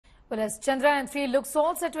Well, as Chandrayaan-3 looks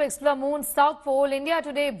all set to explore Moon's South Pole, India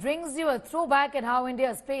Today brings you a throwback at how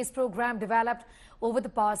India's space program developed over the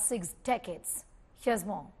past 6 decades. Here's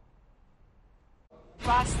more.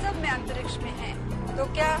 वास्तव में अंतरिक्ष में हैं, तो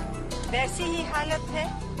क्या वैसी ही हालत है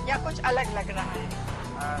या कुछ अलग लग रहा है?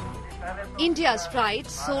 India's pride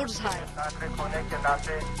soars high.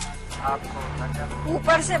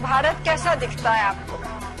 ऊपर से भारत कैसा दिखता है आपको?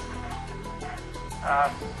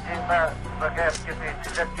 मैं बगैर किसी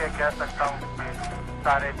झिझक के कह सकता हूँ कि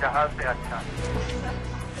सारे जहां से अच्छा.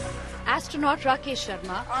 Astronaut Rakesh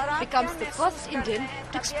Sharma becomes the first Indian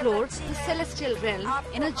to explore the celestial realm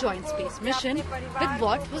in a joint space mission with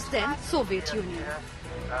what was then Soviet Union.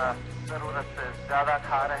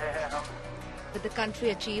 But the country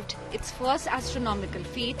achieved its first astronomical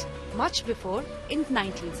feat much before in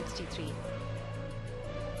 1963.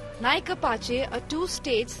 Nike Apache, a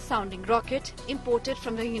 2-stage sounding rocket imported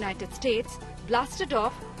from the United States, blasted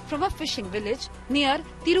off from a fishing village near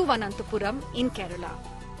Thiruvananthapuram in Kerala.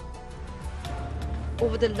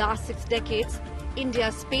 Over the last 6 decades,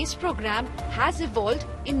 India's space program has evolved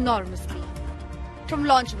enormously. From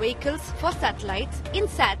launch vehicles for satellites,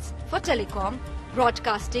 INSATs for telecom,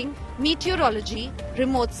 broadcasting, meteorology,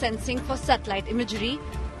 remote sensing for satellite imagery,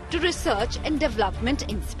 to research and development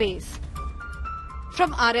in space.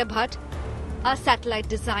 From Aryabhat, a satellite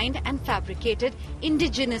designed and fabricated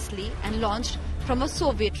indigenously and launched from a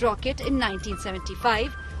Soviet rocket in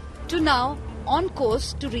 1975, to now on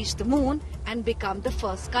course to reach the moon and become the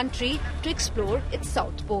first country to explore its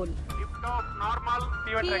South Pole.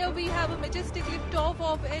 Here we have a majestic liftoff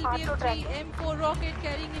of LBM-3 M4 rocket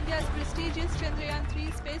carrying India's prestigious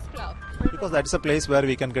Chandrayaan-3 spacecraft. Because that's a place where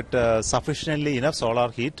we can get sufficiently enough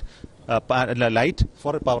solar heat, light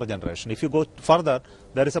for power generation. If you go further,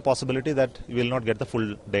 there is a possibility that you will not get the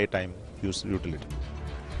full daytime utility.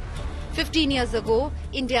 15 years ago,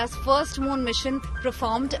 India's first moon mission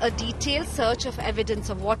performed a detailed search of evidence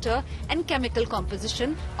of water and chemical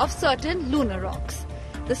composition of certain lunar rocks.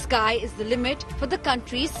 The sky is the limit for the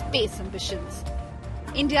country's space ambitions.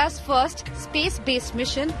 India's first space-based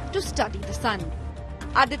mission to study the sun.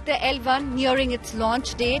 Aditya L1 nearing its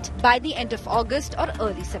launch date by the end of August or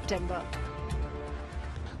early September.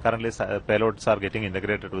 Currently, payloads are getting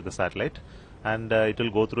integrated with the satellite, and it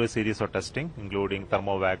will go through a series of testing, including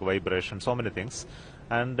thermovag, vibration, so many things.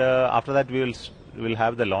 And after that, we will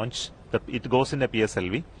have the launch. It goes in a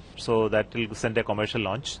PSLV, so that will send a commercial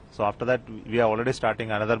launch. So after that, we are already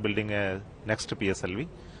starting another building a next PSLV,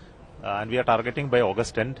 and we are targeting by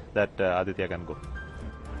August end that Aditya can go.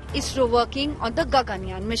 Isro working on the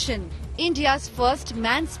Gaganyaan mission, India's first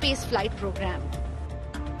manned space flight program.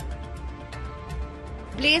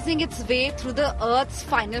 Blazing its way through the Earth's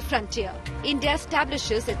final frontier, India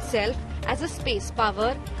establishes itself as a space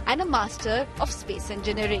power and a master of space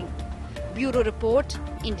engineering. Bureau Report,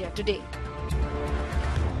 India Today.